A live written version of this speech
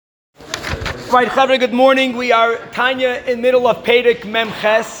Right, Chavre, good morning. We are Tanya in middle of Perek Mem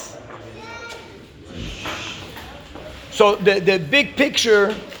Ches. So the big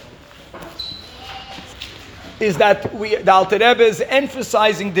picture is that the Alter Rebbe is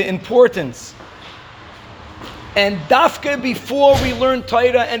emphasizing the importance. And dafka, before we learn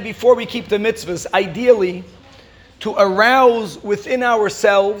Torah and before we keep the mitzvahs, ideally, to arouse within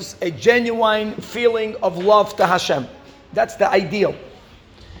ourselves a genuine feeling of love to Hashem. That's the ideal.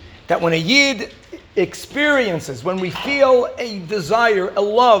 That when a Yid experiences, when we feel a desire, a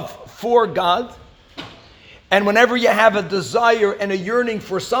love for God, and whenever you have a desire and a yearning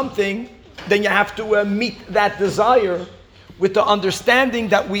for something, then you have to meet that desire with the understanding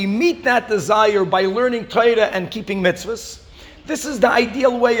that we meet that desire by learning Torah and keeping mitzvahs. This is the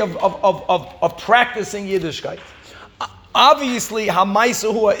ideal way of practicing Yiddishkeit. Obviously,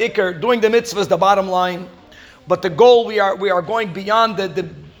 Hamaisa Hua Iker, doing the mitzvahs, the bottom line. But the goal, we are going beyond the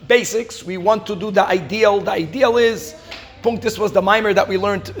basics. We want to do the ideal. The ideal is, this was the mimer that we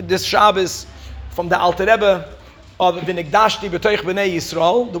learned this Shabbos from the Alter Rebbe of V'nigdashti b'toich b'nei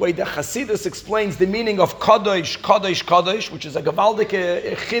Yisrael, the way the Chassidus explains the meaning of Kadosh, Kadosh, Kadosh, which is a Gavaldik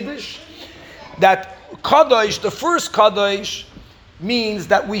Chiddush, that Kadosh, the first Kadosh, means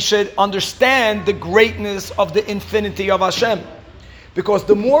that we should understand the greatness of the infinity of Hashem. Because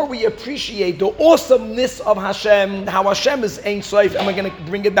the more we appreciate the awesomeness of Hashem, how Hashem is Ein Sof, and we're going to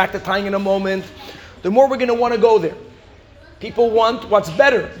bring it back to Tanya in a moment, the more we're going to want to go there. People want what's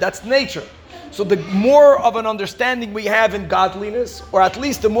better. That's nature. So the more of an understanding we have in godliness, or at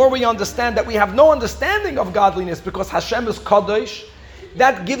least the more we understand that we have no understanding of godliness because Hashem is Kadosh,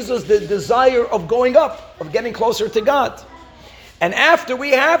 that gives us the desire of going up, of getting closer to God. And after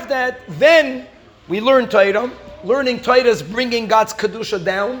we have that, then we learn Torah. Learning Torah is bringing God's Kedusha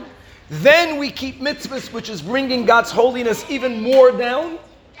down. Then we keep mitzvahs, which is bringing God's holiness even more down.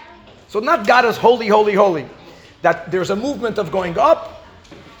 So not God is holy, holy, holy. That there's a movement of going up.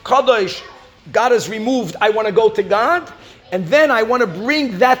 Kadosh, God is removed. I want to go to God. And then I want to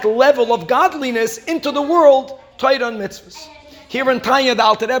bring that level of godliness into the world, Torah and mitzvahs. Here in Tanya, the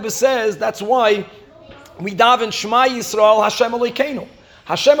Alter Rebbe says, that's why we daven Shema Yisrael Hashem Elokeinu.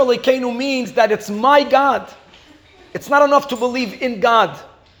 Hashem Elokeinu means that it's my God. It's not enough to believe in God.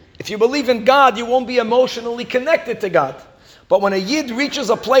 If you believe in God, you won't be emotionally connected to God. But when a Yid reaches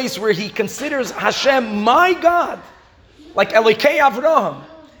a place where he considers Hashem my God, like Elokei Avraham,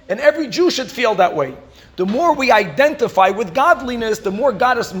 and every Jew should feel that way. The more we identify with godliness, the more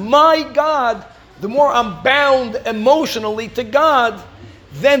God is my God, the more I'm bound emotionally to God,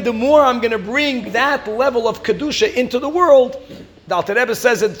 then the more I'm going to bring that level of Kedusha into the world. The Alter Rebbe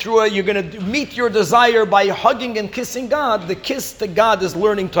says it through you're going to meet your desire by hugging and kissing God. The kiss to God is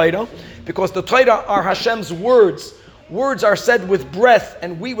learning Torah, because the Torah are Hashem's words. Words are said with breath,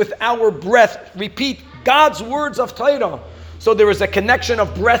 and we with our breath repeat God's words of Torah. So there is a connection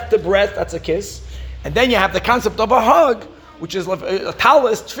of breath to breath, that's a kiss. And then you have the concept of a hug, which is a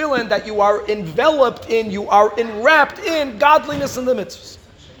talis, tefillin, that you are enveloped in, you are enwrapped in godliness and the mitzvahs.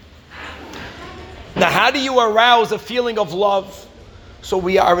 Now, how do you arouse a feeling of love? So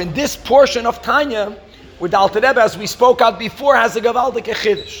we are in this portion of Tanya, where the Alter Rebbe, as we spoke out before, has a Gavaldik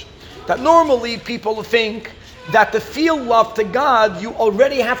Chiddush. That normally people think that to feel love to God, you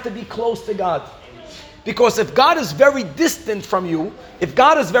already have to be close to God. Because if God is very distant from you, if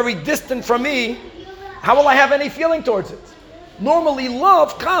God is very distant from me, how will I have any feeling towards it? Normally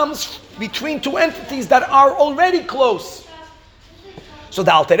love comes between two entities that are already close. So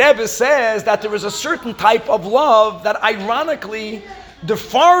the Alter Rebbe says that there is a certain type of love that ironically, the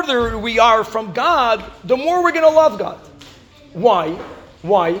farther we are from God, the more we're going to love God.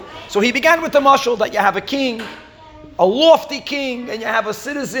 Why? So he began with the mashal that you have a king, a lofty king, and you have a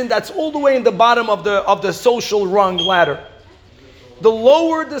citizen that's all the way in the bottom of the social rung ladder. The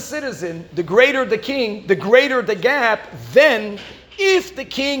lower the citizen, the greater the king, the greater the gap. Then, if the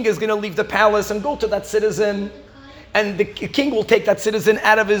king is going to leave the palace and go to that citizen, and the king will take that citizen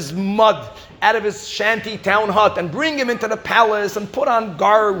out of his mud, out of his shanty town hut, and bring him into the palace and put on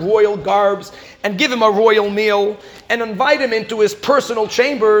royal garbs and give him a royal meal and invite him into his personal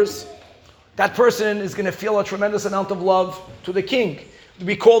chambers, that person is going to feel a tremendous amount of love to the king.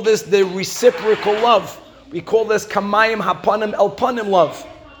 We call this the reciprocal love. We call this kamayim hapanim elpanim love.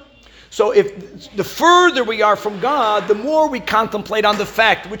 So if the further we are from God, the more we contemplate on the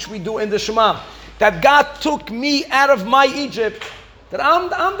fact, which we do in the Shema, that God took me out of my Egypt, that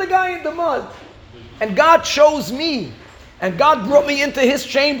I'm the guy in the mud, and God chose me, and God brought me into His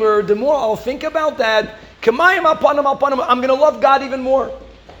chamber, the more I'll think about that, I'm going to love God even more.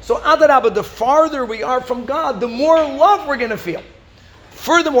 So Adarabba, the farther we are from God, the more love we're going to feel.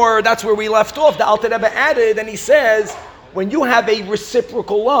 Furthermore, that's where we left off. The Alter Rebbe added, and he says, when you have a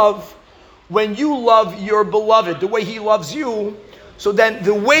reciprocal love, when you love your beloved the way he loves you, so then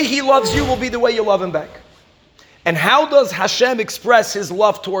the way he loves you will be the way you love him back. And how does Hashem express his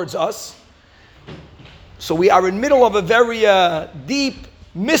love towards us? So we are in the middle of a very deep,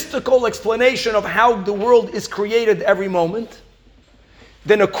 mystical explanation of how the world is created every moment.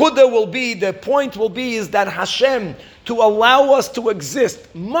 The nakuda will be, the point will be, is that Hashem, to allow us to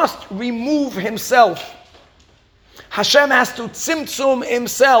exist, must remove himself. Hashem has to tzimtzum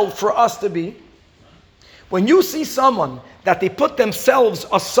himself for us to be. When you see someone that they put themselves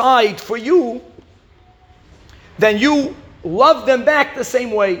aside for you, then you love them back the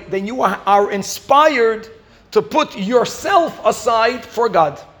same way. Then you are inspired to put yourself aside for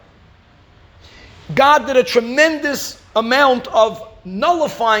God. God did a tremendous amount of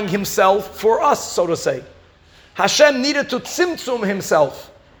nullifying himself for us, so to say. Hashem needed to tzimtzum himself.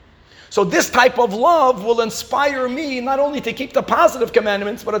 So this type of love will inspire me not only to keep the positive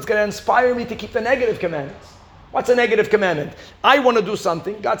commandments, but it's going to inspire me to keep the negative commandments. What's a negative commandment? I want to do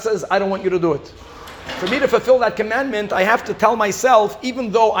something. God says, I don't want you to do it. For me to fulfill that commandment, I have to tell myself,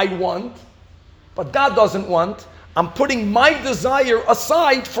 even though I want, but God doesn't want, I'm putting my desire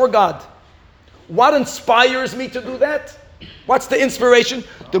aside for God. What inspires me to do that? What's the inspiration?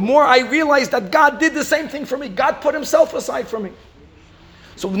 The more I realize that God did the same thing for me. God put himself aside for me.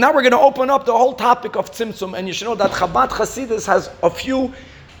 So now we're going to open up the whole topic of tzimtzum. And you should know that Chabad Hasidus has a few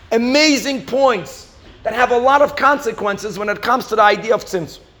amazing points that have a lot of consequences when it comes to the idea of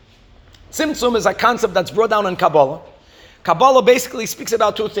tzimtzum. Tzimtzum is a concept that's brought down in Kabbalah. Kabbalah basically speaks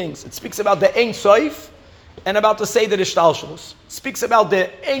about two things. It speaks about the Ein Sof and about the Seder Ishtalshelus. It speaks about the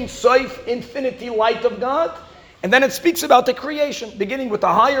Ein Sof, infinity light of God, and then it speaks about the creation, beginning with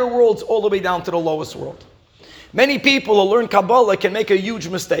the higher worlds all the way down to the lowest world. Many people who learn Kabbalah can make a huge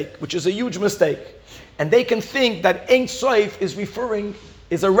mistake, which is a huge mistake. And they can think that Ein Sof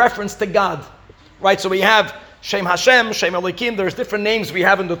is a reference to God. Right? So we have Shem Hashem, Shem Elokim, there's different names we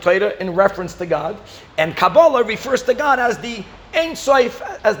have in the Torah in reference to God. And Kabbalah refers to God as the Ein Sof,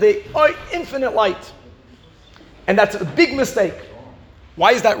 as the infinite light. And that's a big mistake.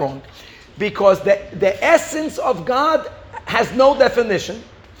 Why is that wrong? Because the essence of God has no definition.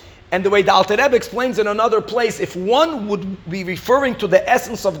 And the way the Alter Rebbe explains in another place, if one would be referring to the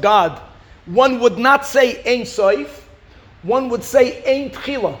essence of God, one would not say Ein Sof, one would say Ein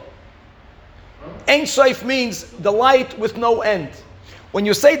Tchila. Ein Sof means the light with no end. When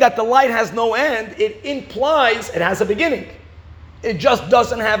you say that the light has no end, it implies it has a beginning. It just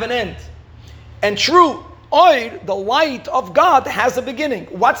doesn't have an end. And true, the light of God has a beginning.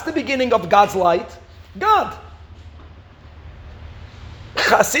 What's the beginning of God's light? God.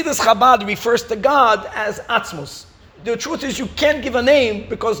 Hasidus Chabad refers to God as Atzmus. The truth is you can't give a name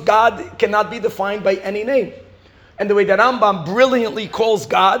because God cannot be defined by any name. And the way that Rambam brilliantly calls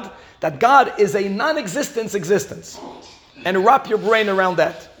God, that God is a non-existence existence. And wrap your brain around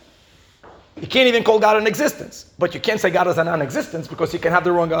that. You can't even call God an existence. But you can't say God is a non-existence because you can have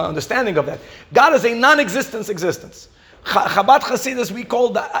the wrong understanding of that. God is a non-existence existence. Chabad Hasidus, we call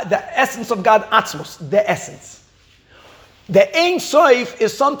the essence of God Atzmus, the essence. The Ein Sof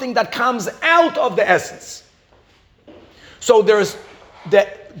is something that comes out of the essence. So there's the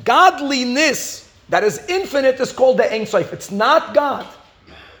godliness that is infinite is called the Ein Sof. It's not God.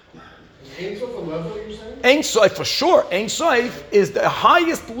 Ein Sof a level, you're saying? Ein Sof, for sure. Ein Sof is the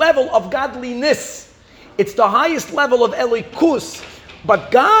highest level of godliness. It's the highest level of Elikus.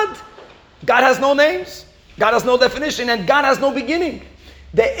 But God has no names. God has no definition. And God has no beginning.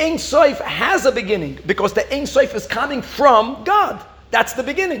 The Ein Sof has a beginning because the Ein Sof is coming from God. That's the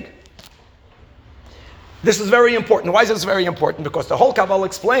beginning. This is very important. Why is this very important? Because the whole Kabbalah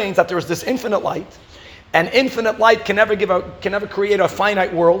explains that there is this infinite light, and infinite light can never create a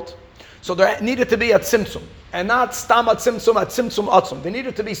finite world. So there needed to be a tzimtzum, and not stam a tzimtzum, a tzimtzum atzum. There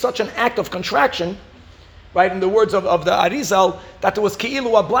needed to be such an act of contraction, right? In the words of the Arizal, that there was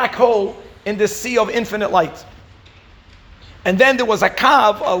ki'ilu, a black hole in this sea of infinite light. And then there was a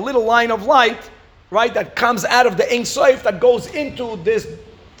kav, a little line of light, right, that comes out of the Ein Sof that goes into this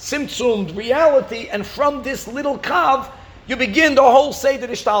tzimtzumed reality, and from this little kav, you begin the whole Seder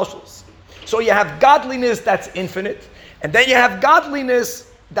Ishtalshelus. So you have godliness that's infinite, and then you have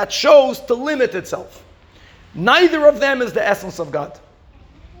godliness that shows to limit itself. Neither of them is the essence of God.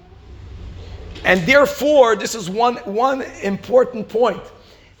 And therefore, this is one important point,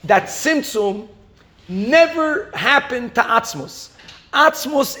 that tzimtzum never happened to Atzmus.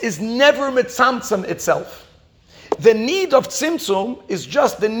 Atzmus is never mitzamtzam itself. The need of tzimtzum is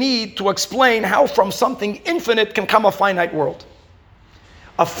just the need to explain how from something infinite can come a finite world.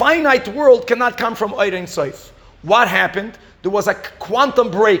 A finite world cannot come from Ein Sof. What happened? There was a quantum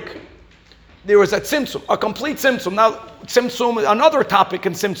break. There was a tzimtzum, a complete tzimtzum. Now, tzimtzum, another topic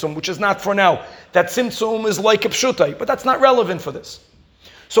in tzimtzum, which is not for now, that tzimtzum is like a pshutai, but that's not relevant for this.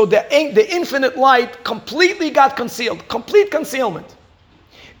 So the infinite light completely got concealed, complete concealment.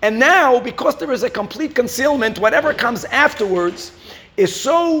 And now, because there is a complete concealment, whatever comes afterwards is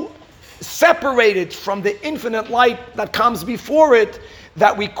so separated from the infinite light that comes before it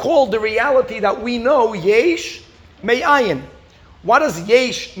that we call the reality that we know yesh me'ayin. What does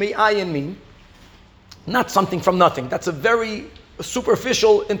yesh me'ayin mean? Not something from nothing. That's a very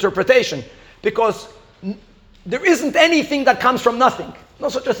superficial interpretation, because there isn't anything that comes from nothing. No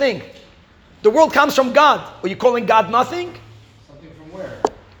such a thing. The world comes from God. Are you calling God nothing? Something from where?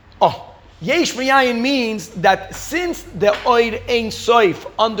 Oh, yesh me'ayin means that since the Ein Sof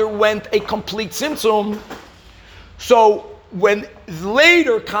underwent a complete tzimtzum, so when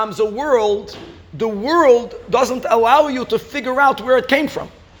later comes a world, the world doesn't allow you to figure out where it came from.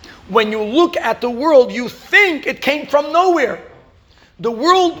 When you look at the world, you think it came from nowhere. The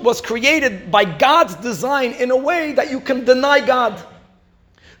world was created by God's design in a way that you can deny God.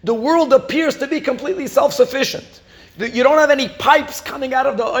 The world appears to be completely self-sufficient. You don't have any pipes coming out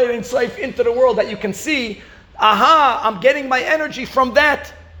of the Ein Sof into the world that you can see. Aha, I'm getting my energy from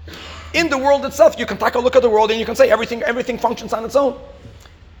that. In the world itself, you can take a look at the world and you can say everything functions on its own.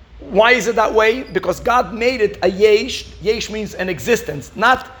 Why is it that way? Because God made it a yesh. Yesh means an existence,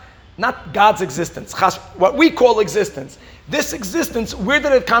 not God's existence. What we call existence. This existence, where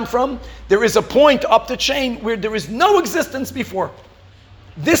did it come from? There is a point up the chain where there is no existence before.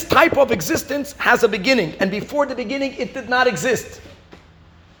 This type of existence has a beginning, and before the beginning, it did not exist.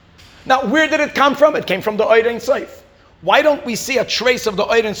 Now, where did it come from? It came from the Ein Sof. Why don't we see a trace of the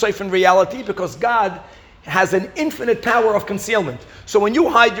Ein Sof in reality? Because God has an infinite power of concealment. So when you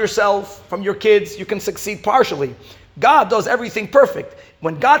hide yourself from your kids, you can succeed partially. God does everything perfect.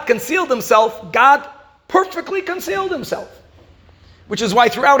 When God concealed himself, God perfectly concealed himself. Which is why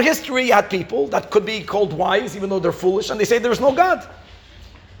throughout history you had people that could be called wise, even though they're foolish, and they say there's no God.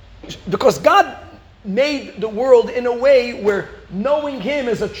 Because God made the world in a way where knowing him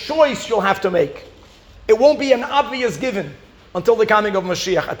is a choice you'll have to make. It won't be an obvious given until the coming of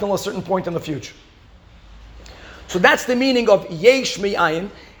Mashiach, until a certain point in the future. So that's the meaning of yesh me'ayin.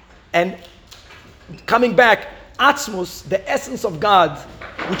 And coming back, Atzmus, the essence of God,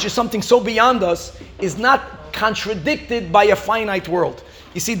 which is something so beyond us, is not contradicted by a finite world.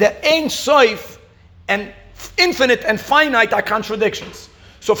 You see, the Ein Sof and infinite and finite are contradictions.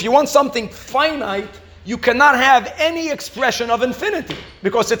 So if you want something finite, you cannot have any expression of infinity,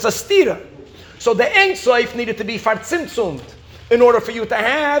 because it's a stira. So the Ein Sof needed to be fartzimtzumt in order for you to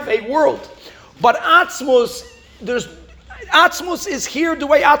have a world. But Atzmus is here the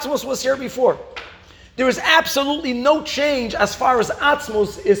way Atzmus was here before. There is absolutely no change as far as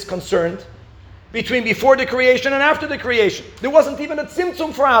Atzmus is concerned between before the creation and after the creation. There wasn't even a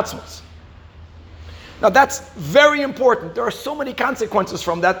tzimtzum for Atzmus. Now that's very important. There are so many consequences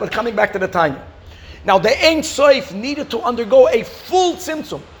from that, but coming back to the Tanya. Now the Ein Sof needed to undergo a full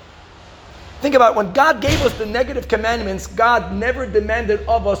tzimtzum. Think about it. When God gave us the negative commandments, God never demanded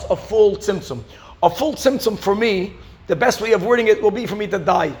of us a full tzimtzum. A full tzimtzum for me, the best way of wording it will be for me to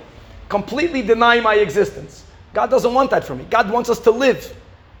die. Completely deny my existence. God doesn't want that for me. God wants us to live.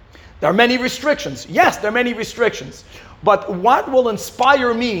 There are many restrictions. Yes, there are many restrictions. But what will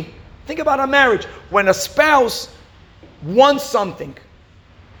inspire me? Think about a marriage. When a spouse wants something,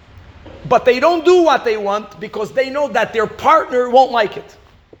 but they don't do what they want because they know that their partner won't like it.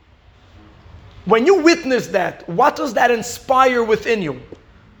 When you witness that, what does that inspire within you?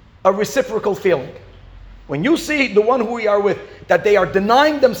 A reciprocal feeling. When you see the one who we are with, that they are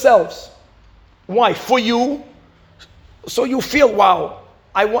denying themselves. Why? For you. So you feel, wow,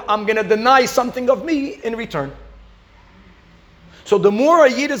 I'm going to deny something of me in return. So the more a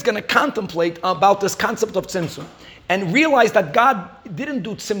Yid is going to contemplate about this concept of tzimtzum and realize that God didn't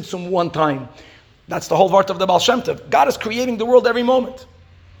do tzimtzum one time. That's the whole part of the Baal Shem Tov. God is creating the world every moment.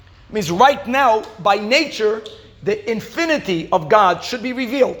 It means right now, by nature, the infinity of God should be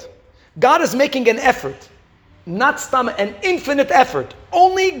revealed. God is making an effort, not an infinite effort.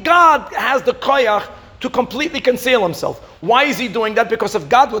 Only God has the koyach to completely conceal himself. Why is he doing that? Because if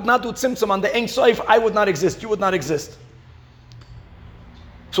God would not do tzimtzum on the Ein Sof, I would not exist, you would not exist.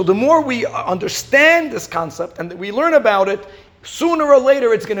 So the more we understand this concept and we learn about it, sooner or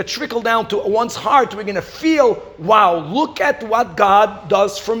later it's going to trickle down to one's heart. We're going to feel, wow, look at what God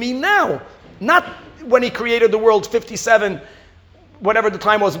does for me now. Not when he created the world 57 whatever the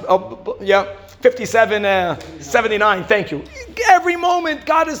time was, 57, 79, thank you. Every moment,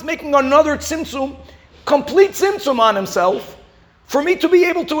 God is making another tzimtzum, complete tzimtzum on himself, for me to be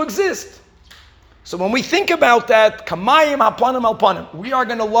able to exist. So when we think about that, kamayim hapanim alpanim, we are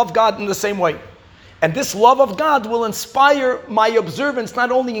going to love God in the same way. And this love of God will inspire my observance,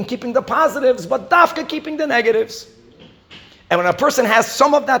 not only in keeping the positives, but dafka keeping the negatives. And when a person has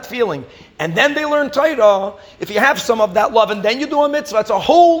some of that feeling, and then they learn Torah, if you have some of that love, and then you do a mitzvah, it's a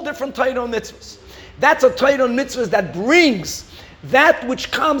whole different Torah mitzvahs. That's a Torah mitzvahs that brings that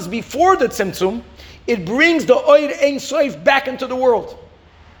which comes before the tzimtzum, it brings the Oir Ein Sof back into the world.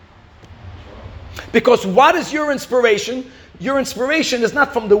 Because what is your inspiration? Your inspiration is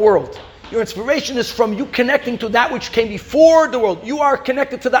not from the world. Your inspiration is from you connecting to that which came before the world. You are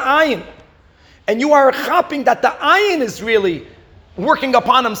connected to the ayin. And you are chapping that the ayin is really working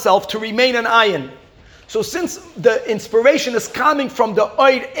upon himself to remain an ayin. So since the inspiration is coming from the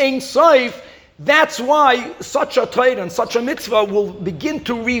Oir Ein Sof, that's why such a Torah and such a mitzvah will begin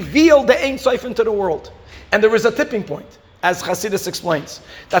to reveal the Ein Sof into the world. And there is a tipping point, as Chassidus explains,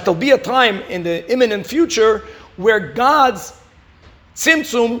 that there'll be a time in the imminent future where God's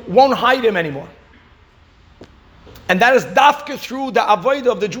tzimtzum won't hide him anymore. And that is dafka through the avodah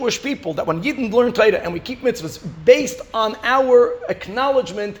of the Jewish people, that when Yidden learn Torah and we keep mitzvahs based on our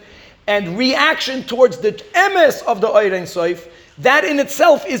acknowledgement and reaction towards the emes of the Oir Ein Sof, that in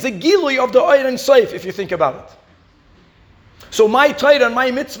itself is a gilui of the Oir Ein Sof, if you think about it. So my Torah and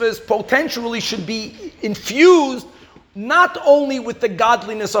my mitzvahs potentially should be infused not only with the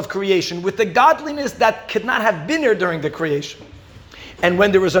godliness of creation, with the godliness that could not have been there during the creation. And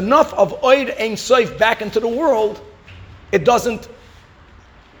when there is enough of Oir Ein Sof back into the world, it doesn't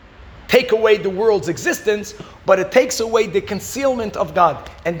take away the world's existence, but it takes away the concealment of God.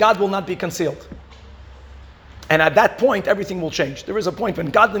 And God will not be concealed. And at that point, everything will change. There is a point when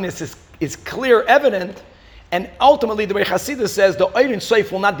godliness is clear, evident, and ultimately, the way Chassidus says, the Oir Ein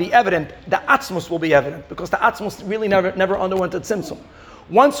Sof will not be evident, the Atzmus will be evident, because the Atzmus really never underwent a tzimtzum.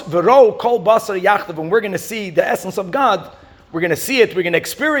 Once V'ro kol basar yachdav, when we're going to see the essence of God, we're going to see it, we're going to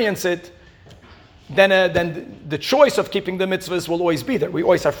experience it, then the choice of keeping the mitzvahs will always be there. We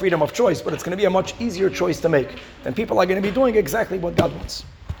always have freedom of choice, but it's going to be a much easier choice to make. Then people are going to be doing exactly what God wants.